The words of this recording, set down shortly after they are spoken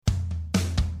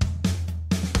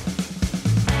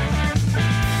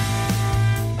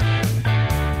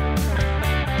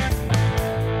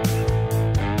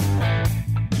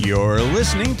You're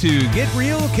listening to Get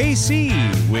Real KC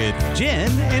with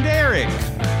Jen and Eric.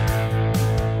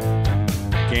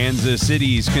 Kansas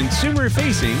City's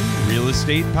consumer-facing real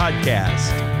estate podcast.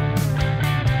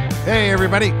 Hey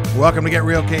everybody, welcome to Get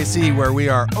Real KC, where we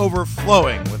are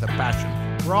overflowing with a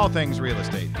passion for all things real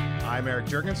estate. I'm Eric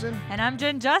Jurgensen. And I'm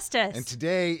Jen Justice. And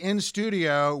today in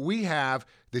studio, we have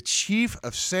the Chief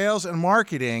of Sales and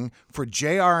Marketing for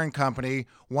JR & Company,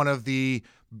 one of the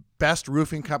best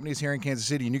roofing companies here in Kansas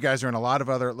City. And you guys are in a lot of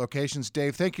other locations.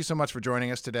 Dave, thank you so much for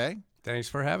joining us today. Thanks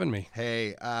for having me.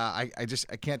 Hey, I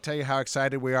can't tell you how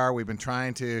excited we are. We've been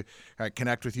trying to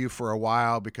connect with you for a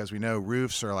while because we know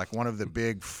roofs are like one of the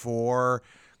big four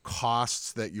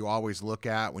costs that you always look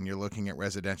at when you're looking at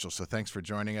residential. So thanks for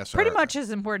joining us. Pretty much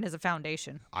as important as a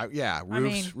foundation.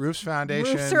 Roofs,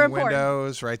 foundation, roofs are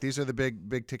windows, right? These are the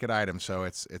big ticket items. So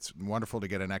it's wonderful to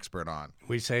get an expert on.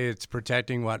 We say it's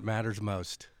protecting what matters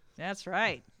most. That's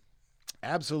right.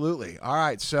 Absolutely. All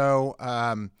right. So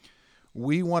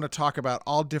we want to talk about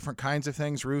all different kinds of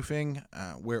things roofing.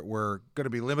 We're going to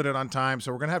be limited on time,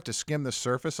 so we're going to have to skim the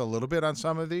surface a little bit on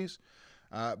some of these.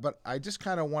 But I just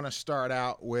kind of want to start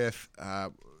out with,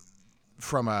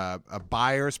 from a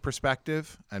buyer's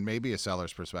perspective and maybe a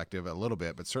seller's perspective a little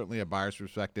bit, but certainly a buyer's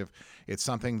perspective. It's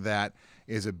something that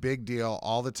is a big deal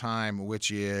all the time,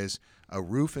 which is a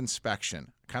roof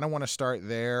inspection. Kind of want to start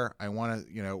there. I want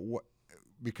to,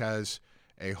 because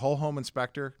a whole home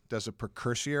inspector does a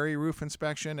precursory roof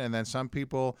inspection, and then some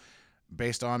people,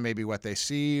 based on maybe what they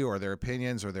see or their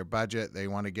opinions or their budget, they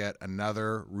want to get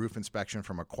another roof inspection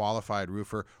from a qualified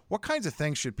roofer. What kinds of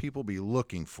things should people be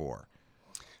looking for?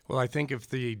 Well, I think if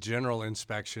the general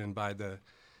inspection by the,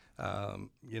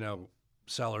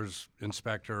 seller's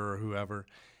inspector or whoever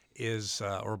is,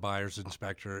 or buyer's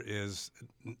inspector is,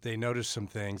 they notice some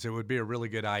things, it would be a really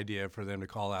good idea for them to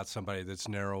call out somebody that's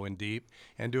narrow and deep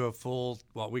and do a full,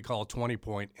 what we call a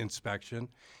 20-point inspection.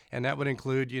 And that would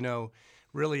include,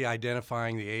 really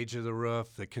identifying the age of the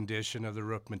roof, the condition of the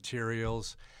roof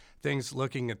materials,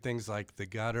 looking at things like the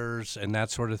gutters and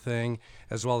that sort of thing,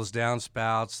 as well as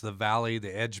downspouts, the valley,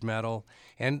 the edge metal,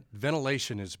 and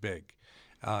ventilation is big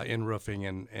in roofing,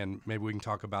 and maybe we can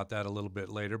talk about that a little bit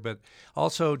later, but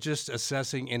also just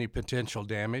assessing any potential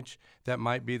damage that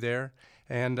might be there,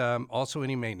 and also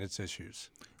any maintenance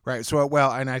issues. Right. So,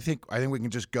 well, and I think we can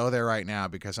just go there right now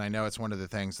because I know it's one of the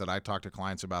things that I talk to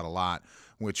clients about a lot,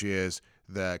 which is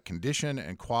the condition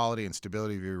and quality and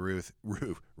stability of your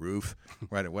roof,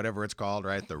 right? Whatever it's called,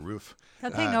 right? The roof.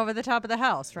 That thing over the top of the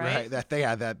house, right? Right.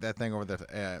 That thing over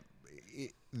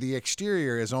the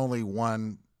exterior is only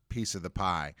one piece of the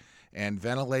pie, and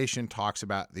ventilation talks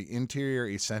about the interior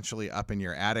essentially up in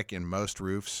your attic in most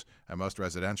roofs, most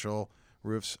residential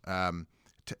roofs.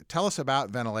 Tell us about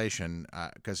ventilation,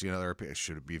 because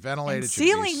should it be ventilated? And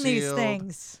sealing these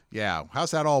things. Yeah,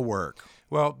 how's that all work?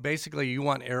 Well, basically, you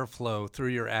want airflow through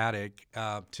your attic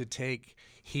to take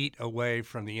heat away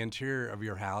from the interior of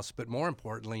your house, but more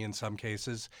importantly, in some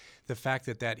cases, the fact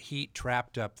that heat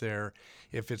trapped up there,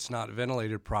 if it's not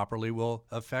ventilated properly, will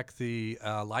affect the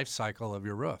life cycle of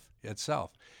your roof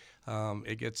itself.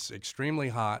 It gets extremely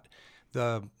hot.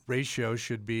 The ratio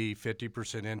should be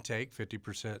 50% intake,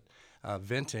 50%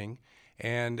 venting,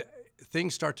 and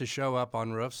things start to show up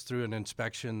on roofs through an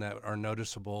inspection that are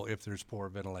noticeable if there's poor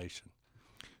ventilation.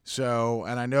 So,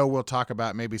 and I know we'll talk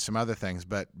about maybe some other things,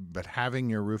 but having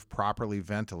your roof properly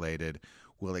ventilated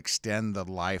will extend the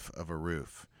life of a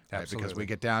roof. Right? Absolutely. Because we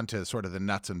get down to sort of the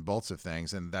nuts and bolts of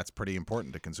things, and that's pretty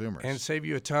important to consumers. And save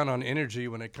you a ton on energy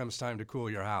when it comes time to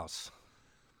cool your house.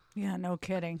 Yeah, no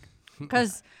kidding.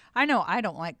 Because I know I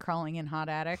don't like crawling in hot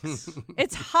attics.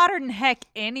 It's hotter than heck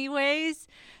anyways.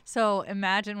 So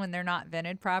imagine when they're not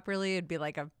vented properly, it'd be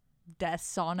like a death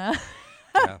sauna.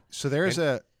 Yeah. So there is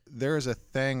a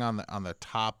thing on the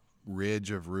top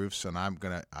ridge of roofs, and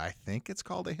I think it's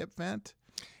called a hip vent.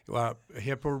 Well,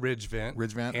 hip or ridge vent.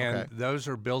 Ridge vent, and okay. Those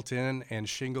are built in and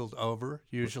shingled over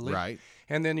usually. Right.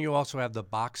 And then you also have the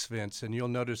box vents, and you'll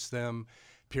notice them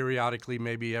periodically,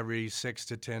 maybe every 6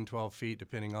 to 10, 12 feet,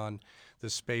 depending on the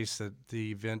space that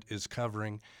the vent is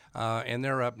covering. And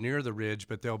they're up near the ridge,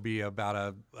 but they'll be about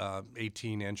a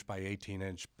 18-inch by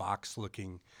 18-inch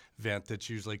box-looking vent that's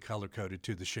usually color-coded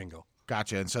to the shingle.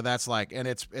 Gotcha. And so that's and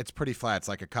it's pretty flat. It's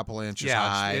like a couple inches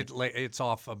high. high. It's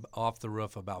off the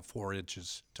roof about 4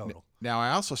 inches total. Now,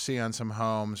 I also see on some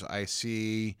homes, I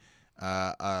see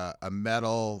a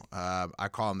metal, I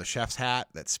call them the chef's hat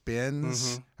that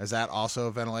spins. Is that also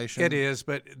ventilation? It is,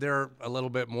 but they're a little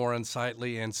bit more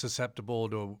unsightly and susceptible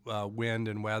to wind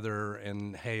and weather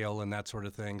and hail and that sort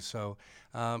of thing. So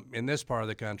in this part of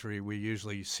the country, we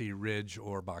usually see ridge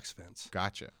or box vents.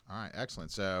 Gotcha. All right,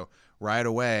 excellent. So right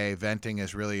away, venting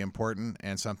is really important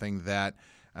and something that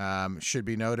should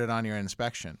be noted on your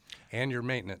inspection. And your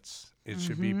maintenance. It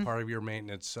should be part of your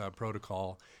maintenance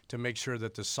protocol to make sure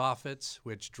that the soffits,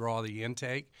 which draw the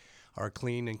intake, are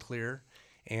clean and clear,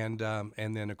 and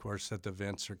then, of course, that the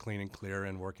vents are clean and clear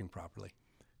and working properly.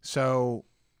 So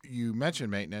you mentioned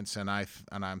maintenance, and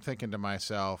I'm thinking to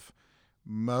myself,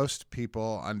 most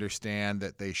people understand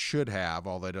that they should have,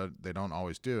 although they don't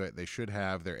always do it, they should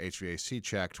have their HVAC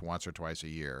checked once or twice a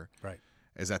year. Right.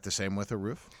 Is that the same with a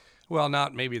roof? Well,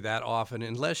 not maybe that often,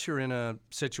 unless you're in a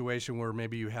situation where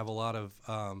maybe you have a lot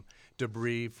of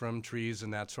debris from trees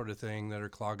and that sort of thing that are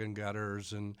clogging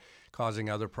gutters and causing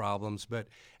other problems. But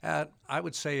I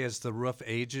would say as the roof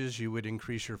ages, you would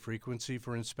increase your frequency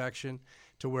for inspection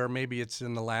to where maybe it's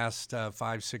in the last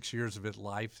 5-6 years of its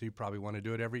life. You probably want to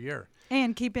do it every year.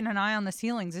 And keeping an eye on the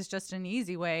ceilings is just an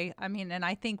easy way. I mean, and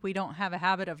I think we don't have a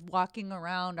habit of walking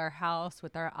around our house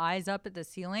with our eyes up at the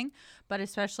ceiling, but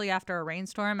especially after a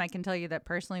rainstorm, I can tell you that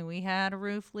personally we had a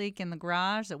roof leak in the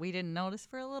garage that we didn't notice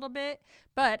for a little bit,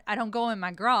 but I don't go in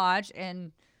my garage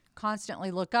and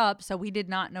constantly look up, so we did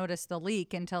not notice the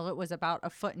leak until it was about a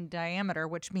foot in diameter,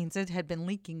 which means it had been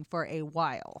leaking for a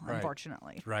while,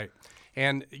 unfortunately. Right.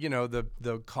 And, you know, the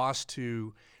cost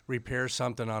to repair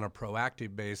something on a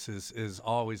proactive basis is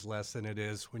always less than it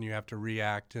is when you have to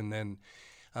react and then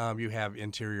you have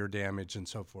interior damage and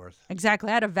so forth.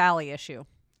 Exactly. I had a valley issue.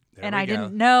 There I we go.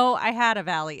 didn't know I had a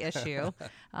valley issue.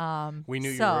 We knew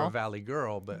you were a valley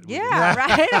girl, but we didn't. Yeah,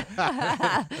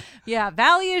 right? Yeah,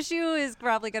 valley issue is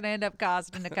probably going to end up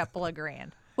costing a couple of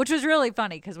grand, which was really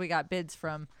funny because we got bids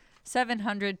from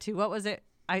 $700 to, what was it?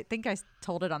 I think I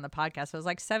told it on the podcast. It was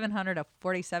like $700 to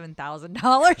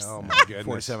 $47,000. Oh my goodness.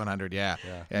 4,700. Yeah.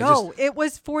 No, it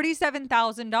was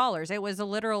 $47,000. It was a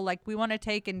literal, like, we want to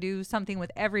take and do something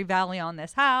with every valley on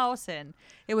this house, and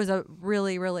it was a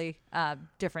really, really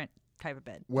different type of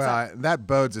bid. Well, that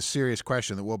bodes a serious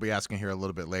question that we'll be asking here a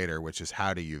little bit later, which is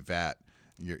how do you vet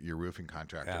your roofing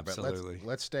contractor? Absolutely. But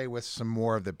let's stay with some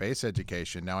more of the base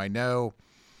education. Now, I know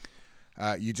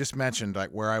you just mentioned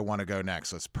like where I want to go next.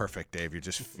 That's perfect, Dave.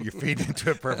 You're feeding into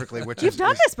it perfectly. Which You've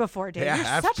done this before, Dave. Yeah, You're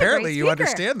such a apparently great you speaker.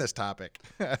 understand this topic.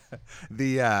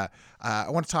 I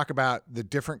want to talk about the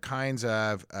different kinds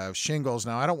of shingles.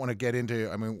 Now, I don't want to get into.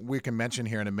 I mean, we can mention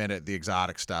here in a minute the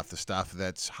exotic stuff, the stuff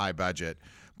that's high budget.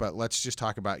 But let's just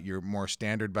talk about your more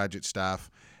standard budget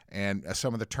stuff and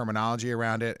some of the terminology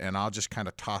around it. And I'll just kind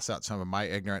of toss out some of my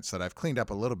ignorance that I've cleaned up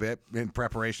a little bit in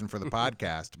preparation for the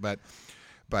podcast. But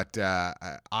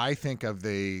I think of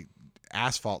the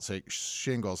asphalt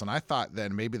shingles, and I thought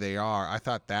that maybe they are. I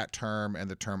thought that term and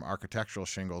the term architectural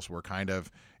shingles were kind of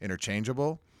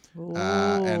interchangeable.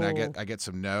 And I get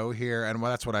some no here, and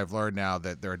that's what I've learned now,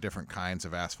 that there are different kinds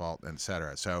of asphalt, et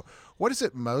cetera. So, what is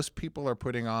it most people are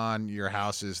putting on your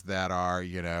houses that are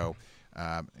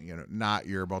not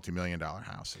your multi-million-dollar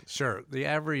houses? Sure. The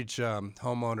average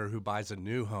homeowner who buys a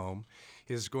new home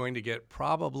is going to get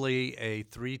probably a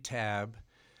 3-tab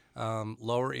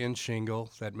lower end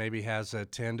shingle that maybe has a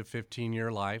 10 to 15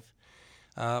 year life.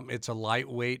 It's a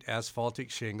lightweight asphaltic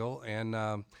shingle,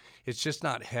 and it's just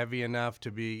not heavy enough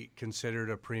to be considered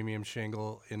a premium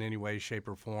shingle in any way, shape,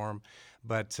 or form.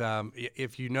 But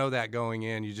if you know that going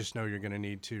in, you just know you're going to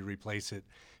need to replace it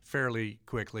fairly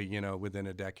quickly, within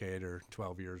a decade or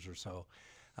 12 years or so.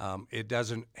 It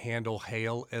doesn't handle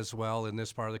hail as well in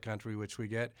this part of the country, which we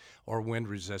get, or wind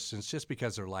resistance, just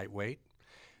because they're lightweight.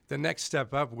 The next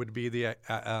step up would be the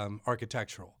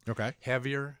architectural. Okay.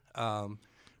 Heavier,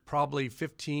 probably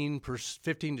 15 to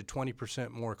 20%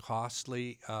 more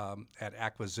costly at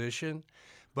acquisition,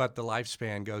 but the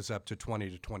lifespan goes up to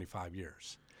 20 to 25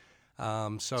 years.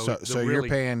 So you're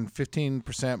paying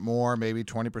 15% more, maybe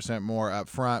 20% more up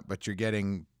front, but you're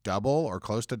getting double or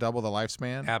close to double the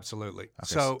lifespan? Absolutely. Okay,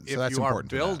 so so if that's you are important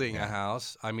to know, building yeah. a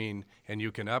house, and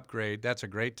you can upgrade, that's a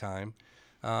great time.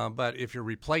 But if you're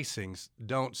replacing,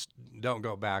 don't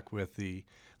go back with the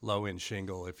low-end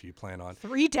shingle if you plan on.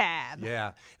 3-tab.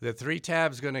 Yeah. The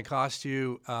 3-tab is going to cost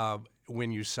you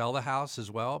when you sell the house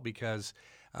as well, because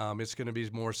it's going to be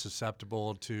more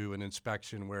susceptible to an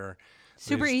inspection where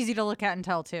Super easy to look at and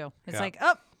tell, too. It's like,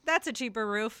 oh, that's a cheaper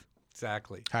roof.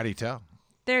 Exactly. How do you tell?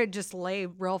 they just lay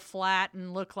real flat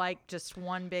and look like just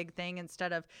one big thing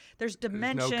instead of there's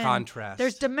dimension. no contrast.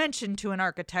 There's dimension to an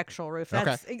architectural roof. Okay.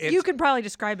 That's, you can probably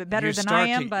describe it better than I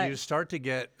am, but you start to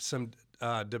get some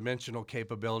dimensional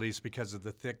capabilities because of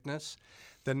the thickness.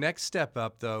 The next step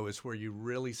up, though, is where you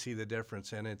really see the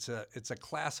difference, and it's a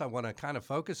class I want to kind of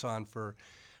focus on for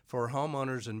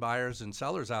homeowners and buyers and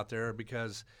sellers out there,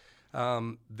 because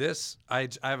I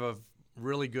have a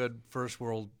really good first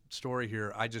world story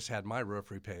here. I just had my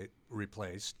roof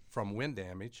replaced from wind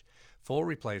damage, full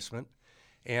replacement.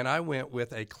 And I went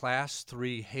with a Class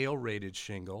 3 hail-rated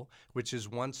shingle, which is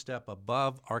one step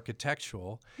above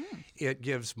architectural. It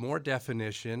gives more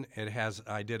definition.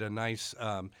 I did a nice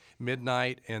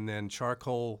midnight and then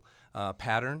charcoal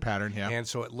pattern. Yeah. And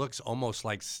so it looks almost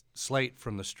like slate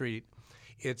from the street.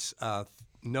 It's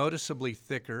noticeably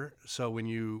thicker, so when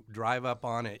you drive up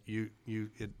on it,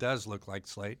 it does look like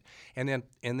slate. And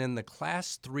then the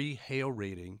Class 3 hail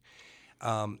rating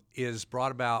is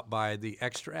brought about by the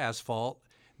extra asphalt,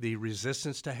 the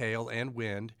resistance to hail and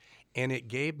wind, and it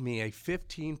gave me a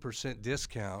 15%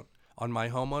 discount on my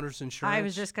homeowner's insurance. I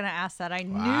was just going to ask that. I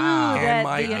knew Wow. that And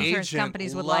my the insurance agent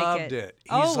companies would loved like it.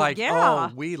 He's like, yeah.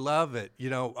 oh, we love it.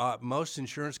 You know, most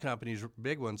insurance companies,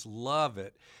 big ones, love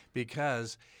it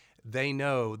because they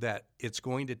know that it's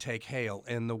going to take hail.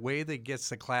 And the way that gets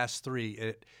the Class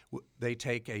 3, they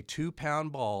take a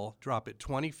 2-pound ball, drop it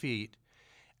 20 feet,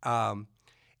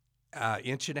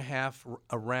 inch and a half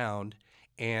around,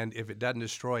 and if it doesn't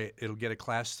destroy it, it'll get a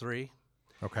Class 3.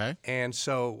 Okay. And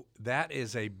so that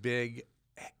is a big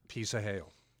piece of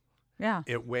hail. Yeah.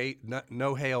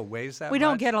 No hail weighs that much. We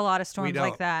don't get a lot of storms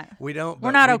like that. We don't.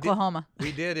 We're but not we Oklahoma.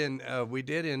 We did in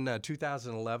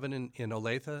 2011 in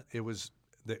Olathe. It was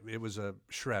a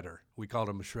shredder. We called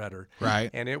them a shredder.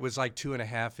 Right. And it was like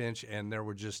 2.5 inch, and there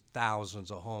were just thousands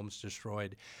of homes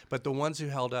destroyed. But the ones who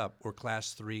held up were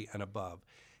Class 3 and above.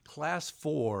 Class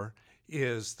 4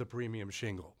 is the premium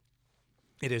shingle.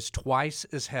 It is twice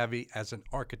as heavy as an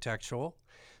architectural,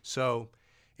 so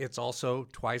it's also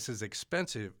twice as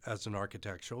expensive as an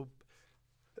architectural.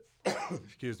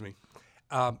 Excuse me.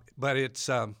 But it's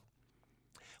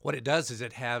what it does is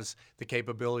it has the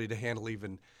capability to handle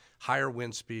even higher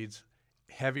wind speeds,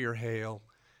 heavier hail.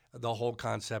 The whole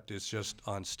concept is just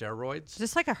on steroids.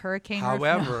 Just like a hurricane roof.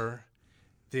 However,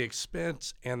 the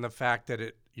expense and the fact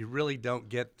that you really don't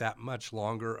get that much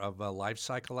longer of a life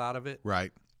cycle out of it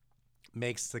Right.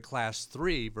 makes the Class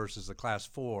 3 versus the Class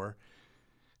 4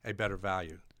 a better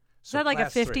value. Is that like a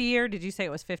Class 3 50-year? Did you say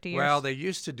it was 50 years? Well, they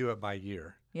used to do it by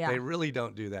year. Yeah. They really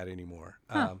don't do that anymore.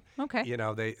 Huh. Okay. You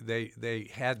know, they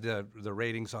had the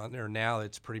ratings on there. Now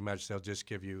it's pretty much they'll just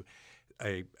give you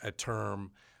a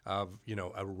term of,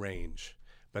 a range.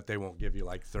 But they won't give you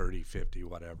like 30, 50,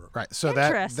 whatever. Right. So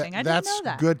Interesting. I didn't that's know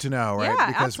that. good to know, right? Yeah,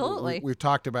 because absolutely. we're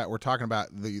talking about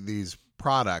these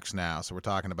products now. So we're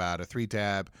talking about a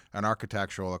 3-tab, an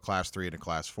architectural, a Class 3, and a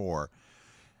Class 4.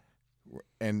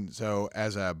 And so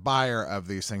as a buyer of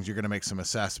these things, you're going to make some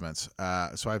assessments.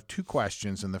 So I have 2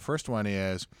 questions. And the first one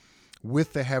is,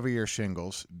 with the heavier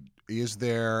shingles, is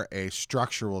there a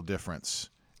structural difference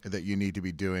that you need to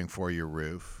be doing for your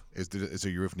roof? Does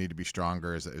your roof need to be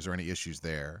stronger? Is there any issues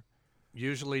there?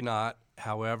 Usually not.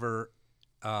 However,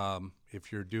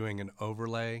 if you're doing an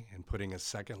overlay and putting a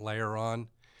second layer on,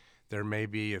 there may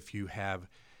be, if you have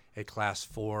a Class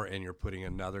 4 and you're putting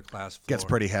another Class 4. Gets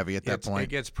pretty heavy at that point. It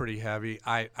gets pretty heavy.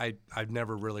 I've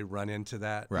never really run into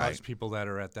that. Right. Most people that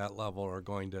are at that level are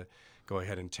going to go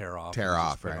ahead and tear off.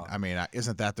 Right? I mean,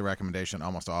 isn't that the recommendation?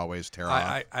 Almost always tear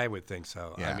off. I would think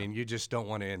so. Yeah. I mean, you just don't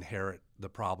want to inherit the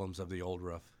problems of the old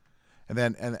roof.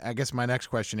 And I guess my next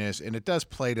question is, and it does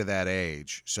play to that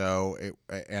age. So,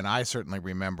 and I certainly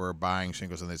remember buying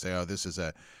shingles, and they say, oh, this is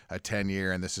a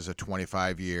 10-year and this is a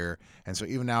 25-year. And so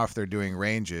even now, if they're doing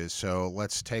ranges, so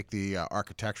let's take the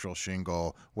architectural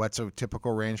shingle. What's a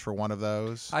typical range for one of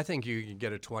those? I think you can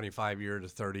get a 25-year to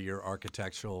 30-year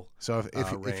architectural. So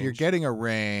if you're getting a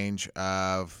range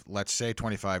of, let's say,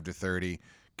 25 to 30,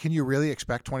 can you really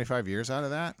expect 25 years out of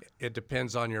that? It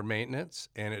depends on your maintenance,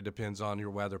 and it depends on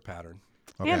your weather pattern.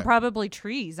 Okay. And probably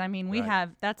trees. I mean, Right.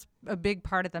 that's a big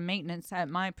part of the maintenance at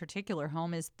my particular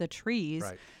home is the trees.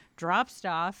 Right. Drop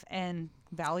stuff and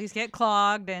valleys get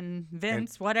clogged and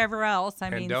vents, whatever else.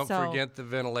 And don't forget the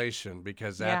ventilation,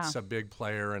 because that's a big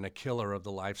player and a killer of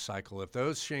the life cycle. If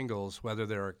those shingles, whether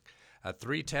they're a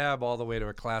 3-tab all the way to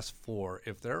a Class 4,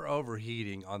 if they're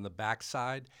overheating on the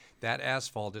backside, that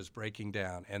asphalt is breaking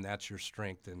down, and that's your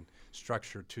strength and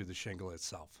structure to the shingle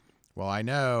itself. Well, I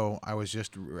know I was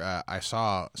just I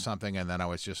saw something, and then I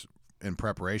was just in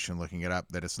preparation looking it up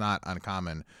that it's not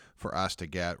uncommon for us to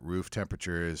get roof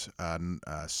temperatures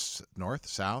north,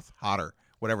 south, hotter,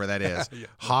 whatever that is,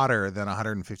 hotter than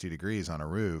 150 degrees on a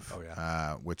roof,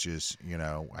 which is,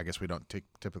 I guess we don't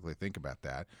typically think about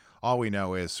that. All we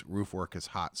know is roof work is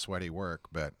hot, sweaty work,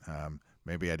 but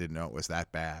maybe I didn't know it was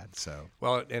that bad. So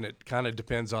well, and it kind of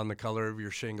depends on the color of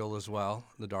your shingle as well.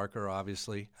 The darker,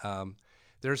 obviously.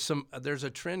 There's a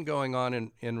trend going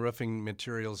on in roofing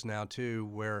materials now too,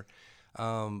 where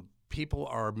people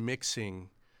are mixing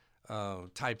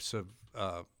types of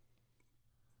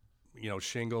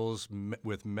shingles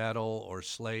with metal or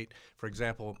slate. For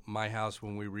example, my house,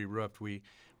 when we re-roofed, we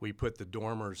put the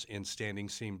dormers in standing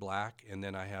seam black, and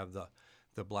then I have the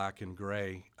black and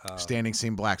gray. Standing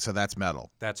seam black, so that's metal.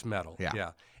 That's metal.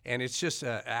 Yeah. And it's just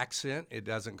an accent. It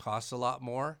doesn't cost a lot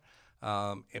more,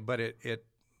 but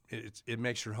it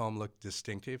makes your home look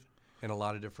distinctive in a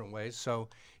lot of different ways. So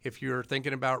if you're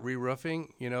thinking about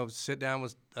re-roofing, sit down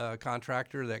with a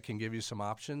contractor that can give you some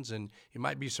options, and you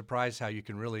might be surprised how you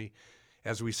can really,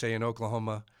 as we say in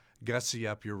Oklahoma, gussy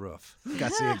up your roof.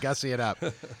 Gussy it up.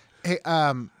 Hey,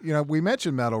 we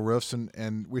mentioned metal roofs,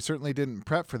 and we certainly didn't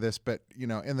prep for this, but,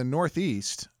 in the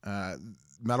Northeast,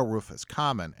 metal roof is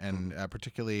common, and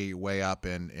particularly way up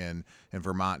in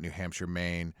Vermont, New Hampshire,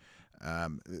 Maine.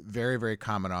 Very, very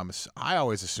common. I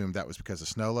always assumed that was because of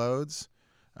snow loads.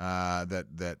 But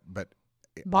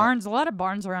barns. A lot of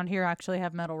barns around here actually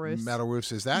have metal roofs. Metal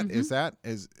roofs. Is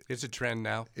it's a trend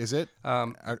now? Is it?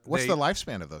 What's the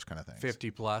lifespan of those kind of things? 50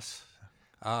 plus.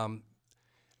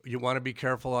 You want to be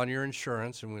careful on your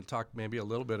insurance, and we'll talk maybe a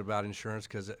little bit about insurance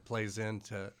because it plays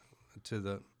into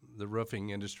the roofing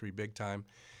industry big time.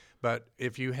 But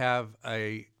if you have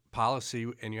a policy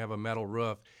and you have a metal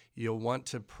roof, you'll want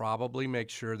to probably make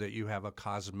sure that you have a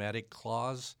cosmetic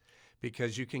clause,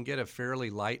 because you can get a fairly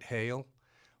light hail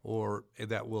or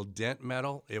that will dent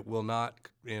metal. It will not,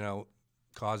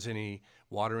 cause any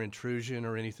water intrusion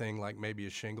or anything like maybe a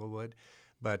shingle would.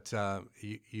 But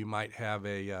you might have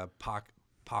a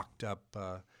pocked up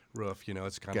roof.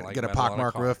 It's kind of like get a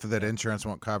pockmark roof that insurance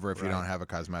won't cover if you don't have a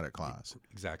cosmetic clause.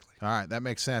 Exactly. All right, that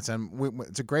makes sense, and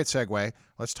it's a great segue.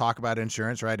 Let's talk about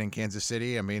insurance. Right in Kansas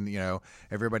City, I mean,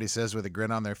 everybody says with a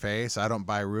grin on their face, "I don't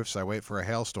buy roofs. I wait for a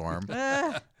hailstorm."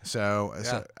 So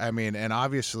I mean, and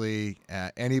obviously,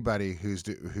 anybody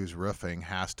who's roofing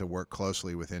has to work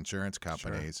closely with insurance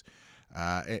companies.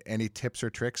 Sure. Any tips or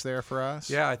tricks there for us?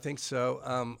 Yeah, I think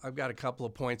so. I've got a couple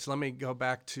of points. Let me go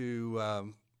back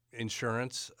to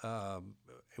insurance and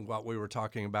what we were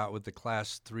talking about with the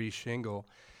Class 3 shingle.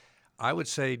 I would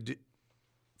say,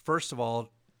 first of all,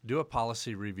 do a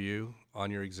policy review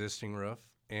on your existing roof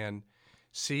and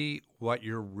see what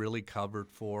you're really covered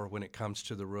for when it comes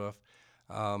to the roof.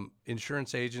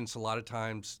 Insurance agents a lot of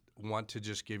times want to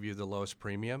just give you the lowest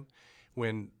premium,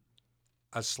 when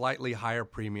a slightly higher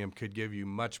premium could give you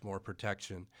much more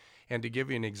protection. And to give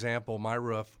you an example, my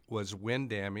roof was wind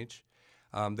damage.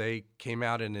 They came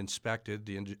out and inspected,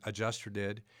 the adjuster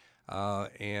did,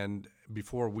 and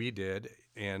before we did,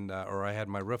 or I had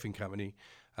my roofing company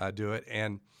do it,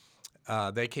 and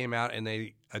they came out and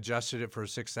they adjusted it for a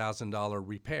 $6,000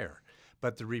 repair.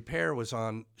 But the repair was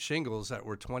on shingles that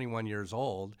were 21 years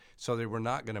old, so they were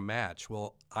not going to match.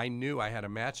 Well, I knew I had a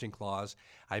matching clause.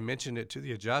 I mentioned it to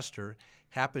the adjuster.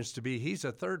 Happens to be he's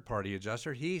a third-party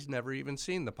adjuster. He's never even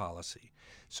seen the policy.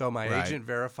 So my agent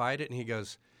verified it, and he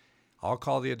goes, I'll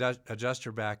call the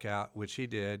adjuster back out, which he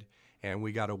did, and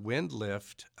we got a wind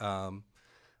lift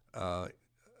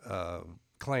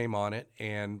claim on it.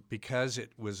 And because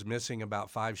it was missing about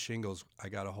 5 shingles, I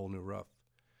got a whole new roof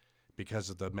because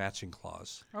of the matching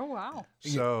clause. Oh, wow.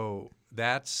 So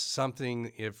that's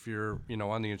something if you're,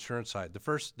 on the insurance side.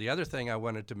 The other thing I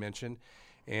wanted to mention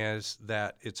is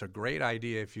that it's a great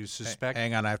idea if you suspect.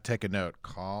 Hang on, I have to take a note.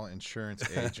 Call insurance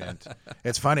agent.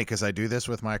 It's funny because I do this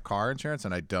with my car insurance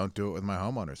and I don't do it with my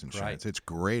homeowner's insurance. Right. It's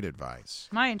great advice.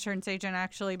 My insurance agent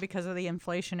actually, because of the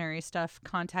inflationary stuff,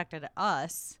 contacted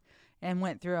us and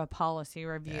went through a policy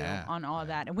review on all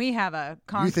that. And we have a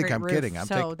concrete roof,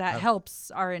 so that helps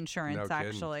our insurance,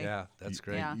 actually. Yeah, that's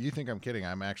great. You think I'm kidding.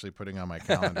 I'm actually putting on my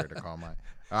calendar to call my...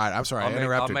 All right, I'm sorry, I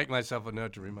interrupted. I'll make myself a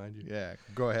note to remind you. Yeah,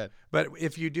 go ahead. But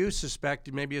if you do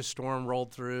suspect maybe a storm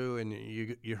rolled through and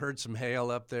you heard some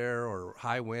hail up there or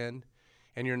high wind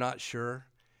and you're not sure,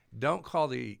 don't call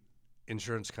the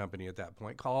insurance company at that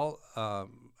point. Call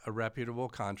a reputable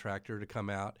contractor to come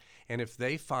out, and if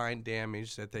they find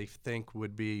damage that they think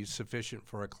would be sufficient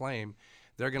for a claim,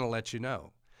 they're going to let you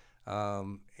know.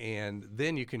 And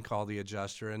then you can call the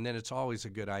adjuster, and then it's always a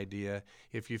good idea,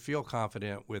 if you feel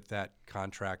confident with that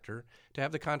contractor, to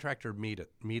have the contractor meet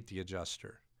the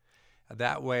adjuster.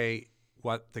 That way,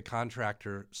 what the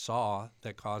contractor saw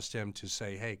that caused him to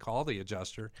say, hey, call the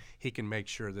adjuster, he can make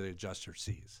sure the adjuster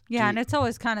sees. Yeah, and it's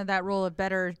always kind of that rule of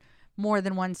better more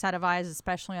than one set of eyes,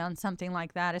 especially on something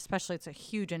like that, especially it's a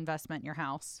huge investment in your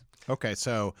house. Okay,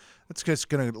 so that's just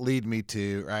going to lead me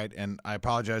to, right, and I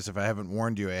apologize if I haven't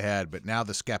warned you ahead, but now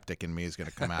the skeptic in me is going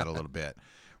to come out a little bit,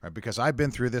 right, because I've been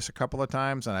through this a couple of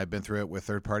times, and I've been through it with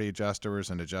third-party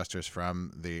adjusters and adjusters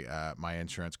from my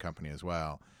insurance company as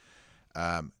well.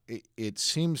 It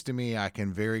seems to me I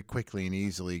can very quickly and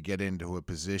easily get into a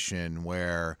position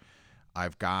where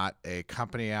I've got a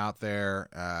company out there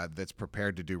that's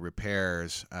prepared to do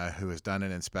repairs, who has done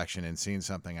an inspection and seen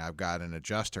something. I've got an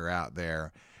adjuster out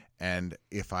there, and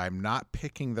if I'm not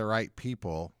picking the right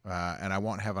people, and I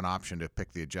won't have an option to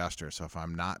pick the adjuster, so if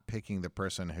I'm not picking the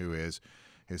person who is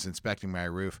inspecting my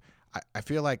roof, I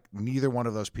feel like neither one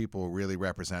of those people really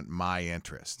represent my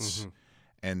interests.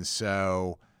 And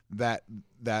so that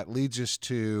leads us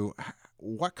to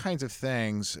what kinds of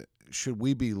things should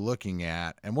we be looking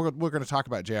at? And we're going to talk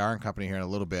about JR and Company here in a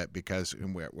little bit, because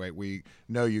we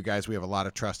know you guys, we have a lot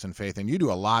of trust and faith, and you do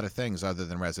a lot of things other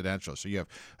than residential. So you have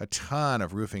a ton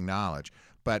of roofing knowledge.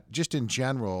 But just in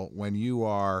general, when you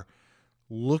are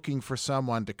looking for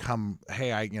someone to come,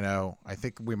 hey, I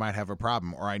think we might have a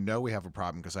problem, or I know we have a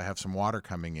problem because I have some water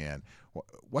coming in,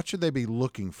 what should they be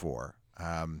looking for?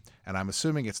 And I'm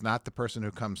assuming it's not the person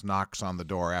who knocks on the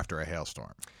door after a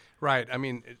hailstorm. Right. I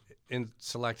mean, in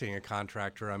selecting a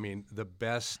contractor, I mean, the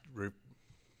best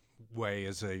way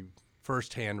is a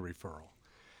first-hand referral.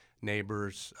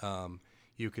 Neighbors,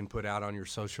 you can put out on your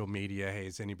social media, hey,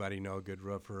 does anybody know a good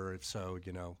roofer? If so,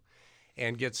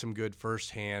 and get some good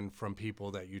first-hand from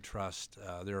people that you trust,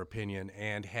 their opinion,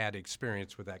 and had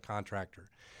experience with that contractor.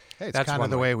 Hey, it's kind of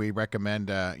the way we recommend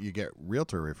you get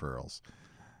realtor referrals.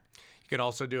 You could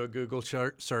also do a Google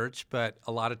search, but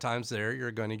a lot of times there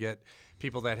you're going to get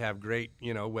people that have great,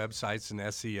 websites and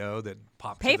SEO that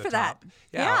pop pay to the for top. that.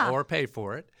 Yeah, or pay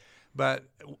for it. But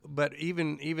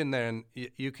even then,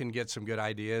 you can get some good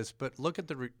ideas. But look at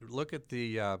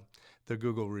the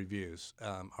Google reviews.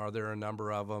 Are there a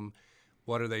number of them?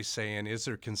 What are they saying? Is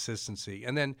there consistency?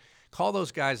 And then call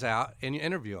those guys out and you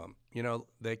interview them.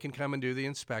 They can come and do the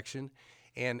inspection.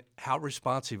 And how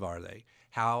responsive are they?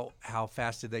 How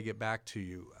fast did they get back to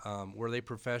you? Were they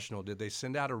professional? Did they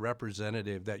send out a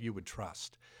representative that you would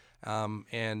trust? I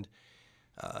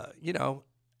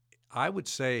would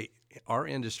say our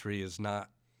industry is not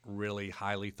really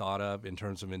highly thought of in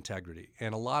terms of integrity.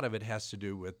 And a lot of it has to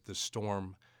do with the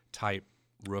storm-type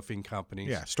roofing companies.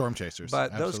 Yeah, storm chasers.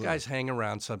 But Absolutely. those guys hang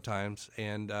around sometimes,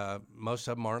 and most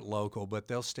of them aren't local, but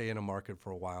they'll stay in a market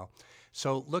for a while.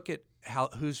 So look at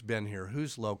who's been here,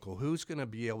 who's local, who's going to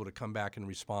be able to come back and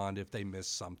respond if they miss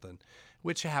something,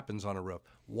 which happens on a roof.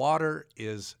 Water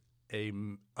is a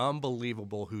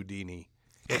unbelievable Houdini.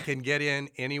 It can get in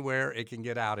anywhere, it can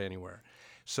get out anywhere.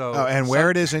 So,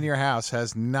 where it is in your house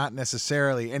has not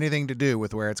necessarily anything to do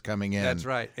with where it's coming in. That's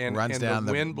right. And runs down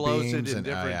the wind blows it in and,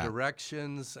 different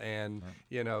directions, and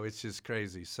it's just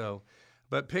crazy. So,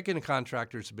 but picking a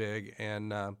contractor is big,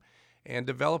 and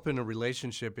developing a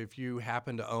relationship. If you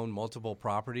happen to own multiple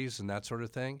properties and that sort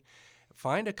of thing,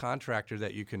 find a contractor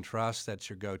that you can trust. That's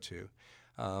your go-to.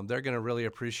 They're going to really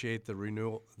appreciate the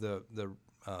renewable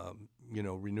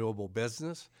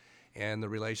business and the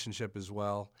relationship as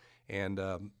well. And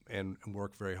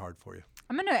work very hard for you.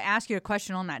 I'm going to ask you a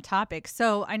question on that topic.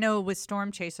 So I know with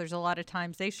storm chasers, a lot of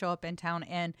times they show up in town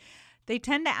and they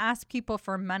tend to ask people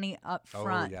for money up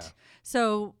front. Oh, yeah.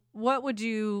 So what would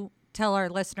you tell our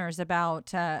listeners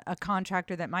about a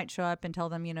contractor that might show up and tell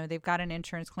them, they've got an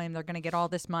insurance claim, they're going to get all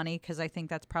this money, because I think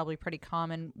that's probably pretty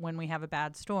common when we have a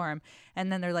bad storm.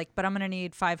 And then they're like, but I'm going to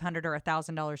need $500 or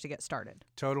 $1,000 to get started.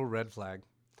 Total red flag.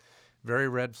 Very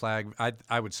red flag.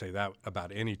 I would say that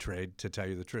about any trade, to tell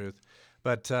you the truth.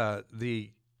 But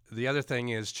the other thing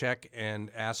is check and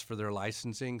ask for their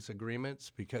licensing agreements,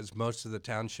 because most of the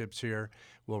townships here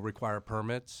will require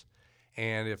permits.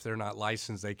 And if they're not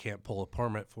licensed, they can't pull a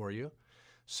permit for you.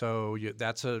 So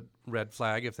that's a red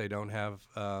flag if they don't have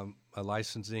a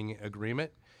licensing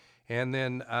agreement. And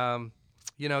then,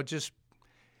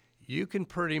 you can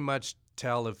pretty much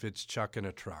tell if it's chucking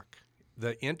a truck.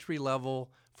 The entry level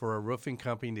for a roofing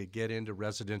company to get into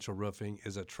residential roofing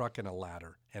is a truck and a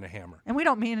ladder, and a hammer. And we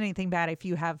don't mean anything bad if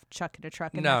you have Chuck at a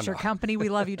truck and that's your company. We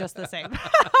love you just the same.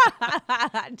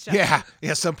 Yeah,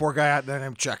 some poor guy out there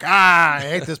named Chuck. I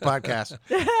hate this podcast.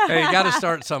 Hey, you got to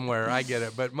start somewhere. I get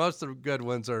it, but most of the good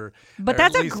ones are. But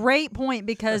that's a great point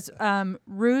because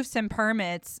roofs and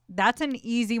permits, that's an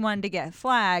easy one to get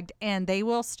flagged, and they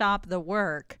will stop the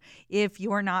work if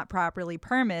you're not properly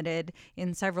permitted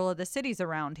in several of the cities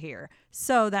around here.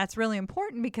 So that's really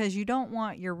important because you don't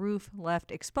want your roof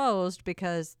left exposed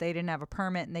because they didn't have a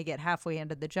permit and they get halfway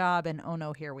into the job and oh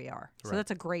no, here we are. So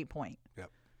that's a great point. Yep.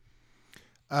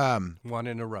 One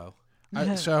in a row.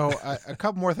 So a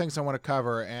couple more things I want to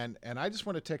cover, and I just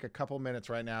want to take a couple minutes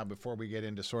right now before we get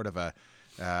into sort of we're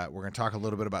going to talk a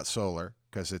little bit about solar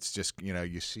because it's just,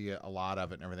 you see a lot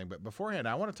of it and everything. But beforehand,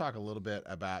 I want to talk a little bit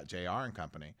about JR and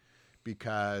Company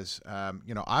because,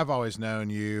 I've always known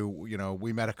you,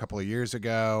 we met a couple of years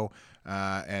ago,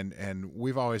 and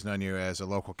we've always known you as a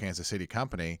local Kansas City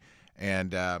company.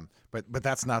 And but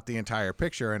that's not the entire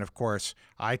picture. And of course,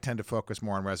 I tend to focus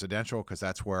more on residential because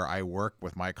that's where I work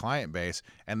with my client base.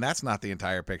 And that's not the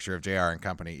entire picture of JR and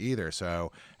Company either.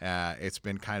 So it's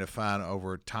been kind of fun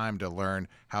over time to learn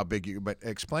how big you. But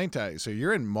explain so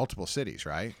you're in multiple cities,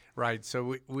 right? Right.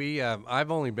 So we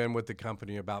I've only been with the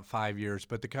company about 5 years,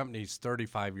 but the company's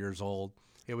 35 years old.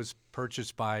 It was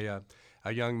purchased by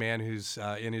a young man who's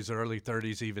in his early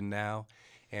 30s even now.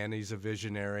 And he's a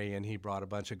visionary, and he brought a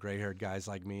bunch of gray-haired guys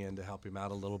like me in to help him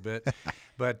out a little bit.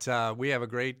 But we have a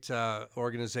great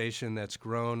organization that's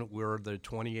grown. We're the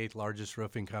 28th largest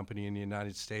roofing company in the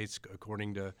United States,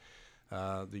 according to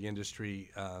the industry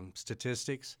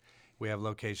statistics. We have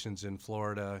locations in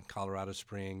Florida, Colorado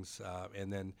Springs,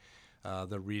 and then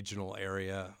the regional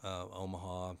area,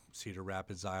 Omaha, Cedar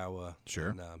Rapids, Iowa,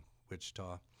 Sure. and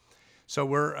Wichita. So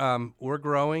we're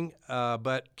growing,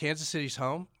 but Kansas City's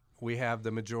home. We have the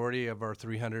majority of our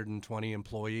 320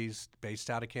 employees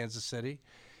based out of Kansas City,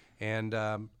 and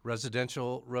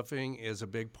residential roofing is a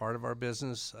big part of our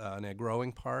business and a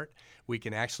growing part. We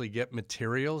can actually get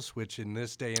materials, which in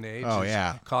this day and age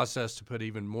costs us to put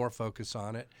even more focus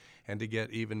on it and to get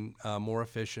even more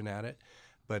efficient at it.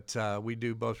 But we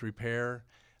do both repair.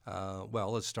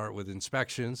 Let's start with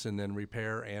inspections and then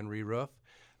repair and re-roof.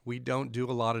 We don't do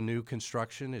a lot of new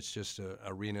construction. It's just an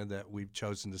arena that we've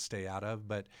chosen to stay out of.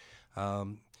 But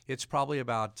it's probably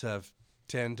about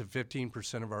 10 to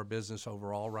 15% of our business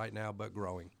overall right now, but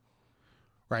growing.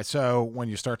 Right. So when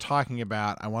you start talking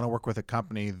about, I want to work with a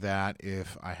company that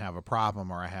if I have a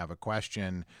problem or I have a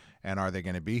question, and are they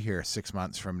going to be here 6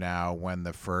 months from now when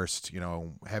the first,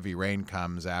 heavy rain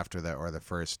comes after the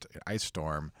first ice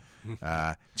storm?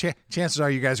 Chances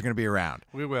are you guys are going to be around.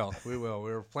 We will. We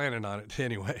were planning on it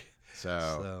anyway.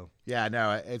 So yeah,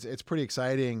 no, it's pretty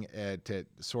exciting to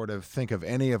sort of think of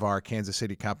any of our Kansas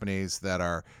City companies that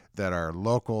are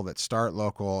local, that start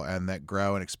local, and that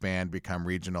grow and expand, become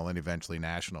regional, and eventually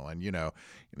national. And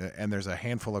and there's a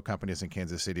handful of companies in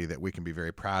Kansas City that we can be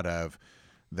very proud of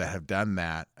that have done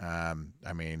that.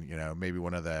 Maybe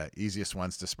one of the easiest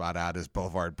ones to spot out is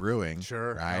Boulevard Brewing.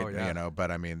 Sure. Right. Oh, yeah. But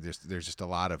I mean, there's just a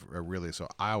lot of really. So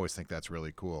I always think that's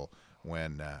really cool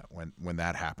when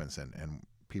that happens and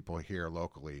people here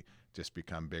locally just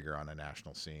become bigger on a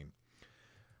national scene.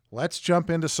 Let's jump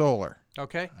into solar.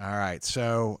 Okay. All right.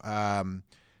 So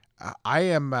I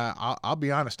am. I'll be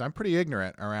honest. I'm pretty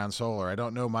ignorant around solar. I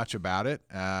don't know much about it,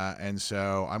 and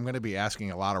so I'm going to be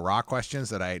asking a lot of raw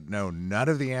questions that I know none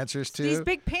of the answers to. These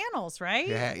big panels, right?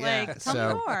 Yeah.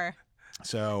 Tell me more.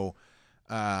 So,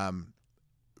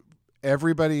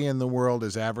 everybody in the world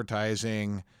is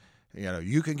advertising.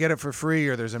 You can get it for free,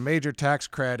 or there's a major tax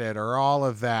credit, or all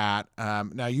of that.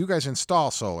 Now, you guys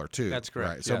install solar too. That's correct.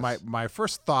 Right? So yes. my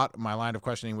first thought, my line of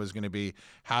questioning was going to be,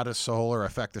 how does solar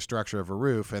affect the structure of a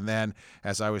roof? And then,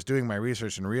 as I was doing my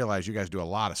research and realized you guys do a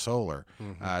lot of solar,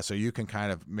 so you can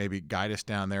kind of maybe guide us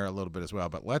down there a little bit as well.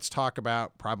 But let's talk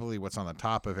about probably what's on the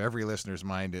top of every listener's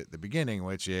mind at the beginning,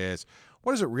 which is,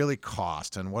 what does it really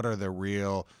cost, and what are the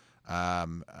real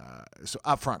so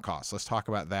upfront costs? Let's talk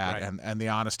about that, right. and the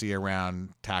honesty around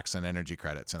tax and energy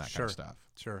credits and that kind of stuff.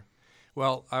 Sure.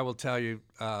 Well, I will tell you,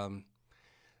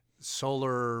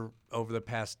 solar over the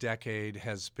past decade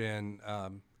has been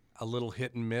a little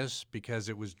hit and miss because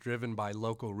it was driven by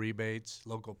local rebates,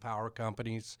 local power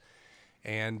companies,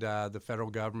 and the federal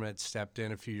government stepped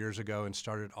in a few years ago and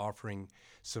started offering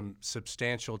some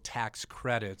substantial tax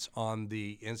credits on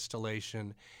the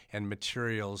installation and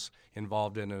materials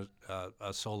involved in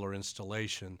a solar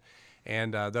installation.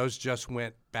 And those just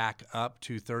went back up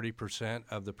to 30%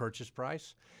 of the purchase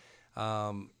price.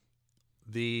 That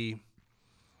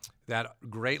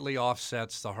greatly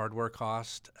offsets the hardware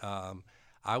cost.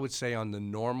 I would say on the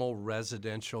normal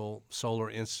residential solar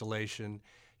installation,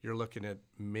 you're looking at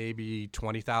maybe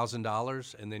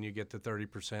 $20,000, and then you get the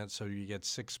 30%, so you get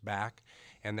 $6,000 back,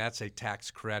 and that's a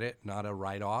tax credit, not a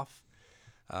write-off.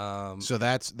 So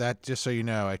that, just so you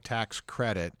know, a tax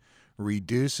credit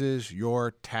reduces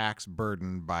your tax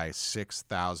burden by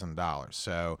 $6,000.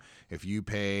 So if you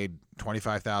paid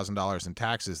 $25,000 in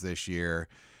taxes this year,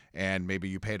 and maybe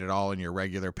you paid it all in your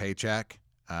regular paycheck,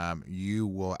 you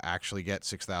will actually get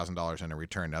 $6,000 in a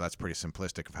return. Now, that's pretty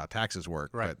simplistic of how taxes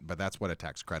work, Right. but that's what a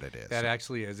tax credit is. That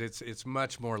actually is. It's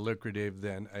much more lucrative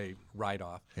than a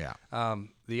write-off. Yeah.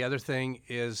 The other thing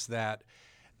is that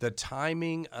the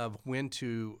timing of when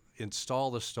to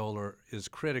install the solar is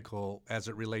critical as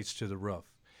it relates to the roof.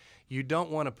 You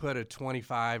don't want to put a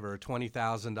 $25,000 or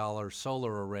 $20,000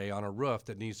 solar array on a roof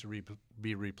that needs to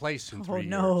be replaced in 3 years.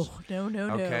 No.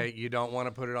 Okay, you don't want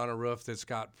to put it on a roof that's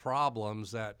got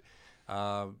problems that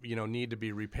need to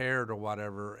be repaired or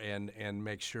whatever, and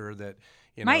make sure that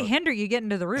Might hinder you getting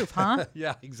to the roof, huh?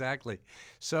 Yeah, exactly.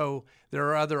 So there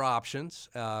are other options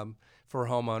for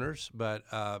homeowners, but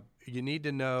you need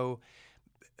to know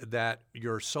that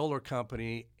your solar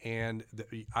company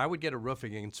I would get a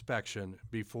roofing inspection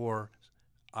before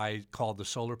I called the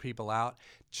solar people out,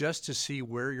 just to see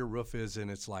where your roof is in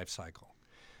its life cycle.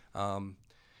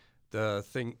 The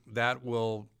thing that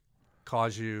will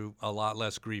cause you a lot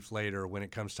less grief later when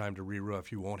it comes time to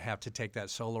re-roof. You won't have to take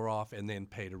that solar off and then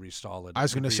pay to reinstall it. I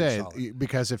was going to say,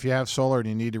 because if you have solar and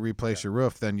you need to replace your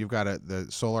roof, then you've got the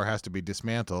solar has to be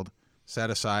dismantled,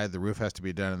 set aside, the roof has to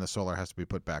be done, and the solar has to be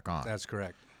put back on. That's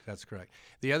correct. That's correct.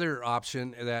 The other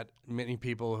option that many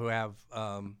people who have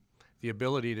the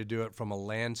ability to do it from a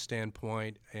land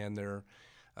standpoint, and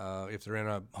if they're in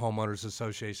a homeowners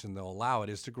association, they'll allow it,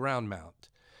 is to ground mount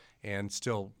and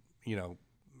still,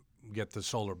 get the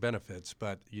solar benefits,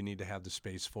 but you need to have the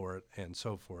space for it and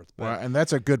so forth. Well, and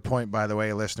that's a good point, by the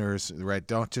way, listeners, right?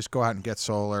 Don't just go out and get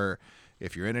solar.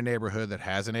 If you're in a neighborhood that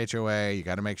has an HOA, you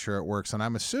got to make sure it works. And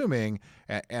I'm assuming,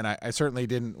 and I certainly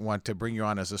didn't want to bring you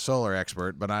on as a solar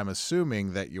expert, but I'm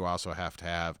assuming that you also have to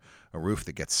have a roof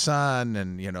that gets sun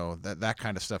and, that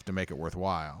kind of stuff to make it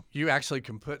worthwhile. You actually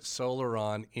can put solar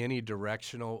on any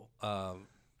directional,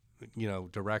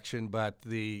 direction, but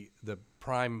the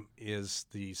prime is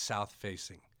the south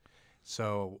facing.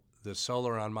 So the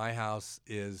solar on my house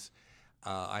is,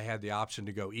 I had the option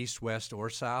to go east, west, or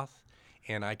south,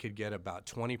 and I could get about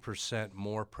 20%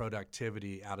 more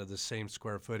productivity out of the same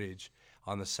square footage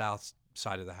on the south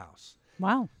side of the house.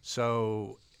 Wow.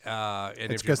 So, and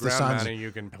It's if you're 'cause the ground sun's- mounting,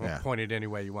 you can point it any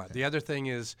way you want. The other thing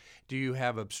is, do you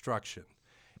have obstruction?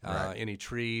 Right. Any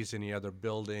trees, any other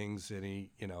buildings, any,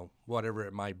 whatever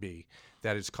it might be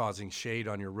that is causing shade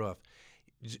on your roof.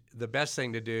 The best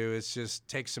thing to do is just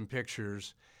take some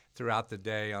pictures throughout the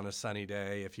day on a sunny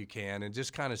day if you can, and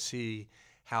just kind of see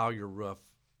how your roof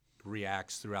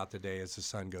reacts throughout the day as the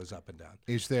sun goes up and down.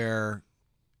 Is there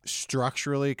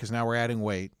structurally, because now we're adding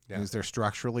weight, is there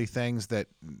structurally things that,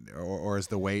 or is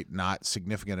the weight not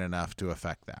significant enough to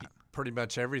affect that? Pretty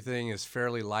much everything is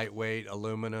fairly lightweight,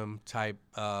 aluminum type,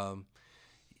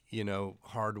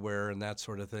 hardware and that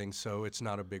sort of thing. So it's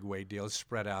not a big weight deal. It's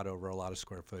spread out over a lot of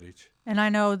square footage. And I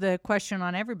know the question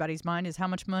on everybody's mind is, how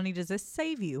much money does this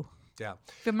save you? Yeah.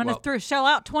 If I'm going to shell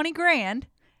out $20,000,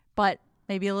 but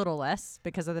maybe a little less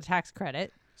because of the tax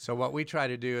credit. So what we try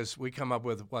to do is we come up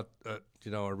with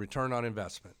a return on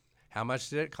investment. How much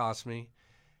did it cost me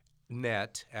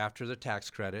net after the tax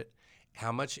credit?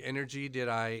 How much energy did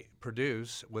I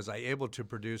produce? Was I able to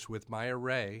produce with my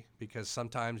array? Because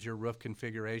sometimes your roof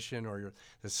configuration or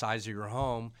the size of your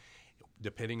home,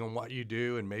 depending on what you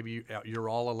do, and maybe you're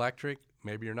all electric,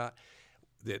 maybe you're not,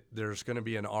 that there's going to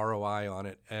be an ROI on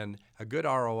it. And a good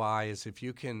ROI is if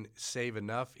you can save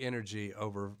enough energy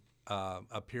over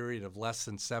a period of less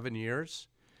than 7 years,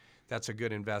 that's a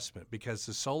good investment, because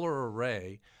the solar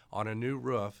array on a new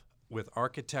roof with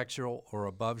architectural or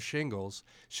above shingles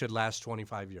should last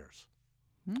 25 years.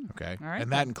 Okay. All right.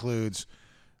 And that includes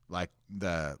like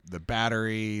the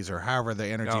batteries or however the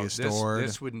energy is stored.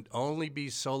 This would only be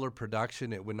solar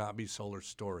production. It would not be solar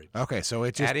storage. Okay, so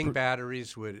it just Adding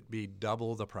batteries would be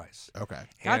double the price. Okay.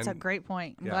 That's a And- great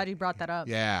point. I'm yeah. glad you brought that up.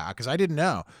 Yeah, because I didn't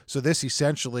know. So this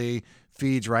essentially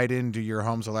feeds right into your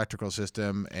home's electrical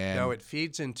system, and No, it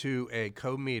feeds into a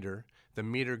co-meter. The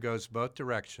meter goes both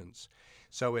directions.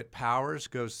 So it powers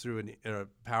from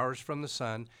the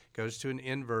sun, goes to an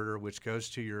inverter, which goes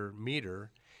to your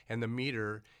meter, and the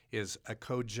meter is a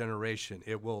code generation.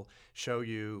 It will show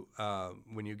you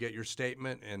when you get your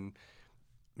statement, and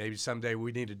maybe someday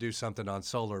we need to do something on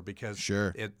solar because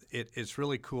Sure. it's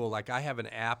really cool. Like I have an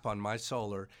app on my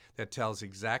solar that tells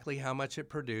exactly how much it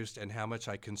produced and how much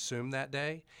I consumed that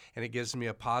day, and it gives me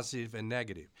a positive and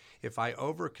negative. If I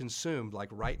overconsumed, like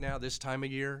right now this time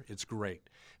of year, it's great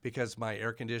because my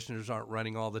air conditioners aren't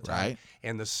running all the time Right.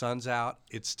 and the sun's out.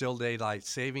 It's still daylight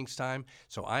savings time,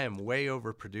 so I am way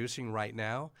overproducing right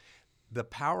now. The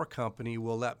power company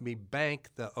will let me bank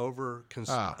the Oh,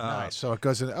 nice. So it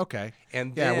goes in. Okay.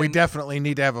 and Yeah, we then- definitely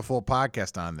need to have a full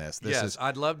podcast on this. This yes, is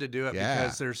I'd love to do it Yeah.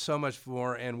 because there's so much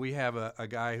more, and we have a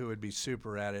guy who would be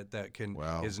super at it that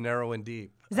is narrow and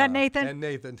deep. Is that Nathan? And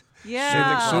Nathan.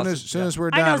 Yeah. soon as we're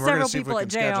I know done, we're going several to see if we people can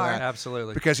at schedule JR. that.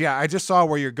 Absolutely. Because I just saw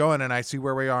where you're going, and I see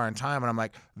where we are in time, and I'm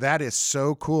like, that is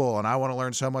so cool, and I want to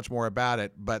learn so much more about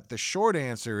it. But the short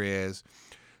answer is,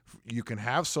 you can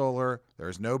have solar.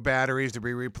 There's no batteries to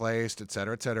be replaced, et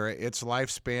cetera, et cetera. Its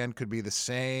lifespan could be the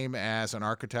same as an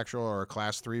architectural or a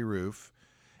Class 3 roof,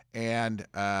 and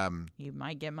You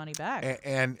might get money back.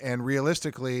 and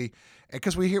realistically,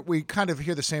 because we kind of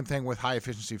hear the same thing with high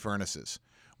efficiency furnaces,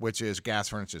 which is gas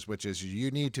furnaces, which is you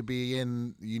need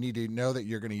to know that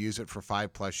you're going to use it for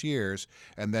 5+ years,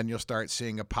 and then you'll start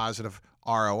seeing a positive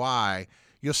ROI.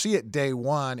 You'll see it day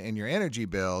one in your energy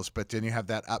bills, but then you have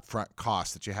that upfront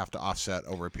cost that you have to offset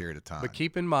over a period of time. But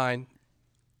keep in mind,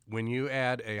 when you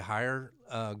add a higher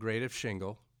grade of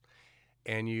shingle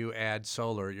and you add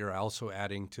solar, you're also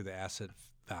adding to the asset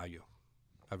value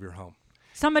of your home.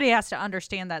 Somebody has to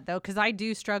understand that, though, because I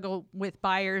do struggle with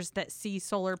buyers that see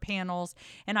solar panels,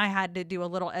 and I had to do a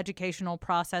little educational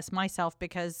process myself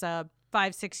because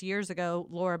 5-6 years ago,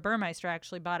 Laura Burmeister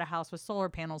actually bought a house with solar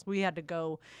panels. We had to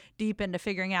go deep into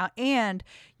figuring out, and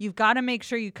you've got to make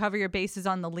sure you cover your bases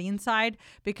on the lien side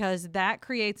because that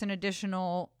creates an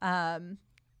additional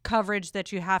coverage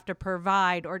that you have to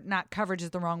provide, or not coverage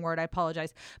is the wrong word, I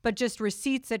apologize, but just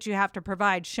receipts that you have to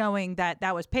provide showing that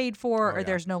that was paid for or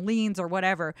there's no liens or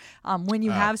whatever. When you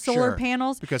have solar sure.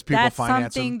 panels, Because people that's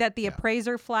finance something them. that the Yeah.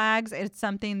 appraiser flags. It's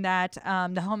something that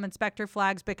the home inspector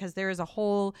flags because there is a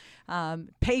whole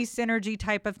PACE energy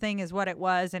type of thing is what it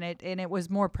was, and it was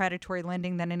more predatory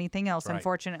lending than anything else, Right.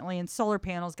 unfortunately. And solar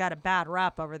panels got a bad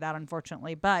rap over that,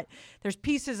 unfortunately. But there's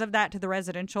pieces of that to the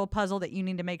residential puzzle that you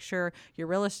need to make sure your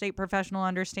real estate professional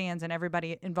understands and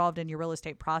everybody involved in your real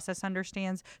estate process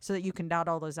understands, so that you can dot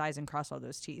all those I's and cross all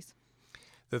those T's.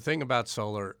 The thing about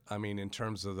solar, I mean, in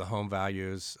terms of the home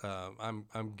values, I'm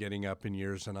getting up in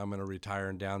years and I'm going to retire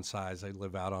and downsize. I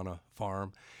live out on a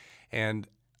farm, and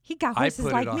He got I horses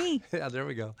put like it on. me. Yeah, there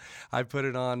we go. I put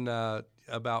it on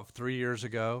about 3 years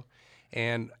ago,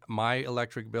 and my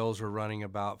electric bills were running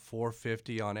about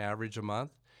 $450 on average a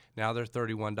month. Now they're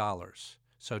 $31.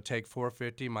 So take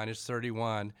 $450 minus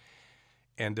 31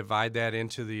 and divide that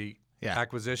into the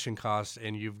acquisition costs,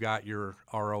 and you've got your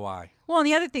ROI. Well, and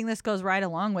the other thing this goes right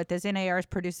along with is NAR has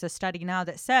produced a study now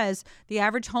that says the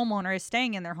average homeowner is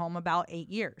staying in their home about 8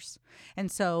 years.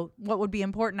 And so what would be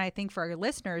important, I think, for our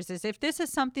listeners is if this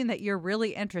is something that you're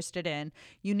really interested in,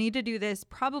 you need to do this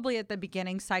probably at the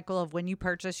beginning cycle of when you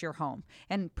purchase your home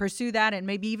and pursue that and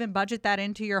maybe even budget that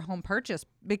into your home purchase,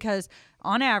 because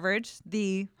on average,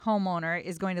 the homeowner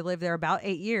is going to live there about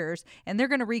 8 years, and they're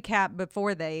going to recap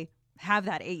before they have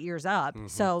that 8 years up. Mm-hmm.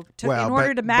 So Well, in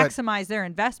order but- to maximize their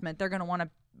investment, they're going to want to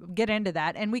get into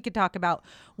that. And we could talk about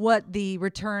what the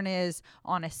return is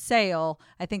on a sale.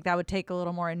 I think that would take a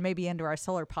little more, and maybe into our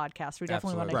solar podcast. We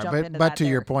definitely want to Right, jump but into but that to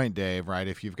there. your point, Dave, right?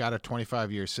 If you've got a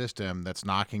 25-year system that's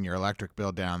knocking your electric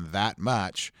bill down that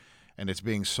much, and it's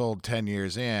being sold 10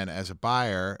 years in, as a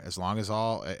buyer, as long as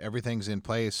everything's in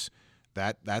place,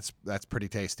 that's pretty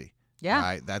tasty. Yeah.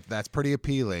 Right? That's pretty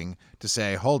appealing to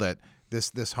say, hold it,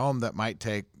 this home that might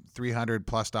take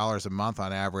 $300+ a month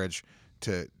on average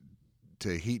to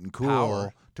heat and cool,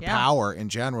 Power. to Yeah. power in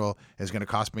general, is going to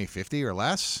cost me $50 or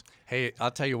less. Hey,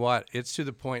 I'll tell you what, it's to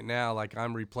the point now, like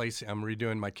I'm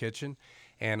redoing my kitchen,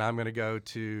 and I'm going to go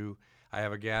to, I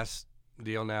have a gas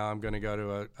deal now, I'm going to go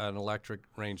to an electric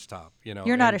range top. You know,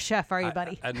 You're not and a chef, are you,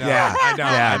 buddy? No, Yeah. I know.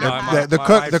 Yeah, I know. the My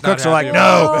cook, wife's the not cooks are like, happy.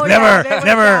 no, Oh, never, yeah, there we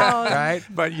never, go. right?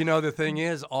 But you know, the thing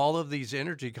is, all of these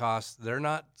energy costs, they're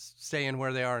not staying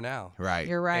where they are now. Right.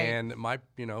 You're right. And my,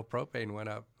 propane went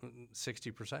up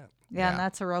 60%. Yeah, and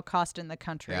that's a real cost in the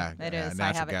country. Yeah, It yeah, is. I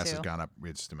natural have gas it too. has gone up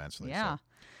just immensely. Yeah. So.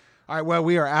 All right. Well,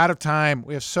 we are out of time.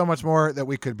 We have so much more that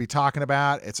we could be talking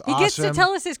about. It's He awesome. gets to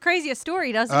tell us his craziest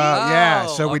story, doesn't he? Yeah.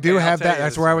 Oh, So we okay, do I'll have tell that. you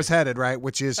That's the where I story. was headed. Right.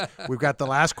 Which is we've got the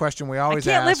last question we I always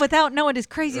can't ask. live without knowing his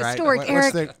craziest right? story,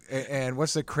 Eric.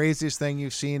 What's the craziest thing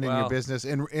you've seen in your Well- business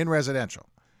in residential?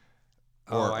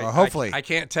 Or I hopefully. I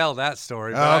can't tell that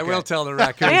story, but Oh, I okay. will tell the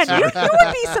raccoon Man, story. you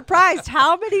would be surprised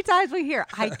how many times we hear,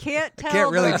 I can't tell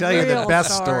Can't really the tell you the real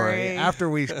best story. After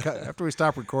we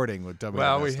stop recording, we'll tell me.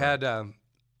 Well, the we best story. had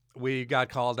we got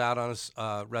called out on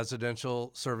a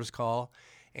residential service call,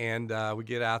 and we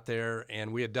get out there,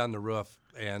 and we had done the roof,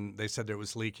 and they said that it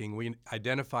was leaking. We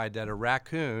identified that a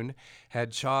raccoon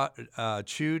had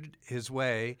chewed his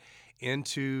way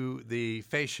into the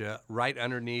fascia right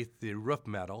underneath the roof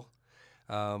metal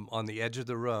on the edge of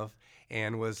the roof,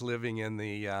 and was living in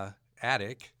the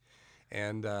attic,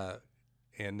 and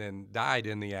then died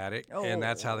in the attic, and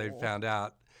that's how they found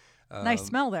out. Nice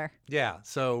smell there. Yeah,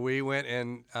 so we went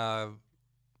and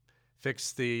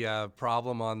fixed the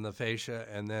problem on the fascia,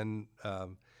 and then,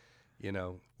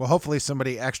 Well, hopefully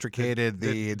somebody extricated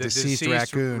the deceased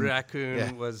raccoon.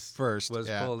 Raccoon was first,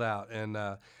 pulled out, and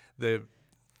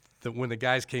when the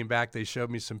guys came back, they showed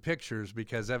me some pictures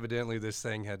because evidently this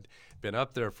thing had been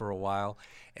up there for a while,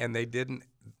 and they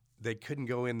couldn't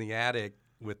go in the attic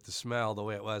with the smell the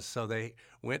way it was, so they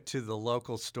went to the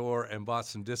local store and bought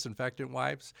some disinfectant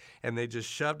wipes, and they just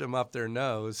shoved them up their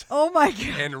nose. Oh my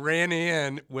God. And ran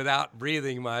in without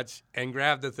breathing much and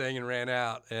grabbed the thing and ran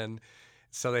out, and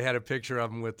so they had a picture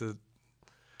of them with the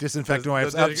Disinfectant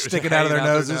wipes up, sticking out of their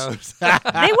noses.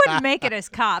 They wouldn't make it as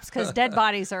cops because dead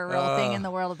bodies are a real thing in the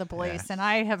world of the police. And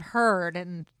I have heard,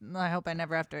 and I hope I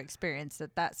never have to experience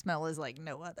that smell is like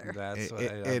no other. That's what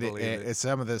I believe it. It's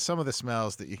some of the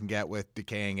smells that you can get with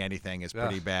decaying anything is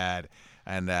pretty bad.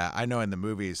 And I know in the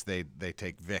movies they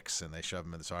take Vicks and they shove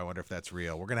them in. So I wonder if that's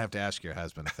real. We're gonna have to ask your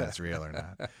husband if that's real or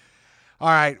not. All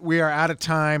right, we are out of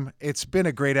time. It's been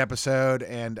a great episode,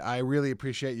 and I really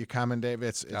appreciate you coming, Dave.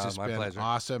 It's just my been pleasure.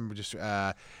 awesome. Just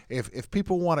if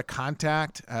people want to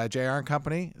contact JR and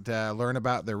Company to learn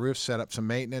about their roofs, set up some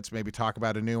maintenance, maybe talk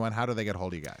about a new one, how do they get a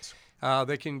hold of you guys?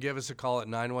 They can give us a call at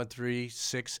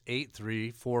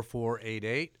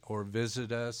 913-683-4488 or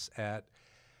visit us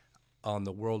on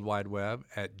the World Wide Web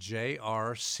at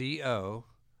jrcousa.com.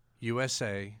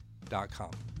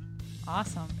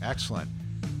 Awesome. Excellent.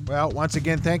 Well, once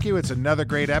again, thank you. It's another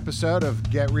great episode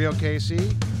of Get Real KC.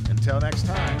 Until next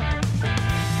time.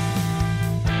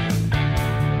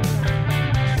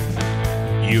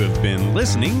 You have been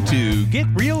listening to Get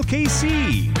Real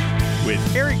KC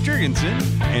with Eric Jurgensen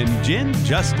and Jen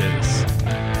Justice.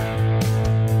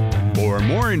 For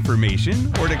more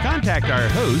information or to contact our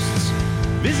hosts,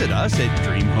 visit us at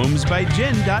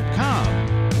dreamhomesbyjen.com,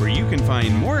 where you can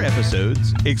find more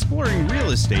episodes exploring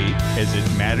real estate as it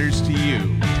matters to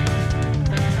you.